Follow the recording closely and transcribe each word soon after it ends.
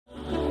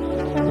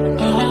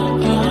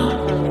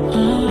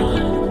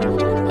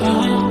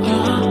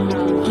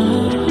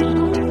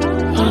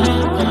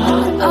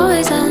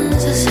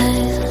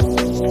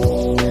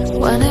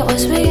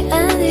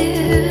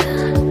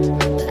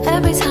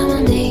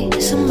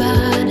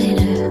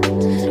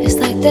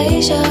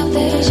deja vu.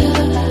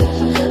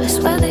 I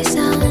swear they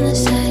sound the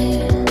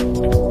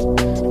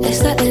same.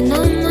 It's like they're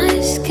on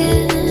my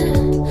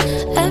skin.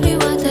 Every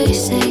word they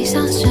say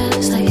sounds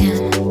just like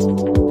him.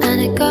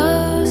 And it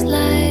goes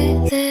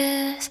like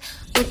this.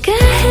 We'll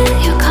get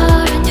in your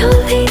car and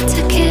you'll lead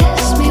to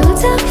kiss me. We'll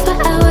talk for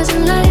hours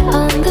and lie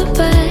on the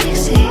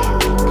backseat.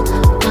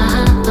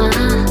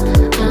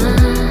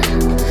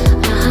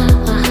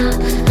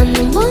 And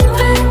then we'll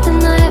ride the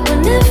night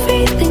when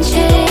everything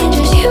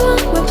changes. You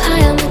won't reply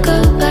and we'll go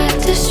back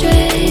to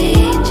strangers.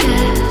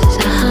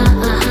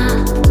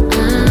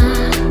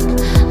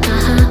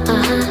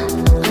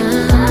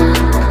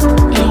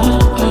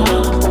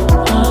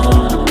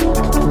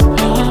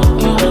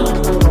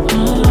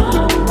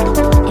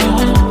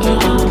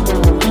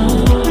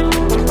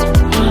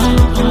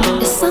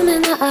 It's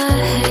something that I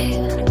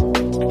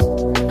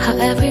hate, how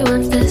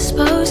everyone's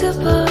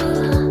disposable.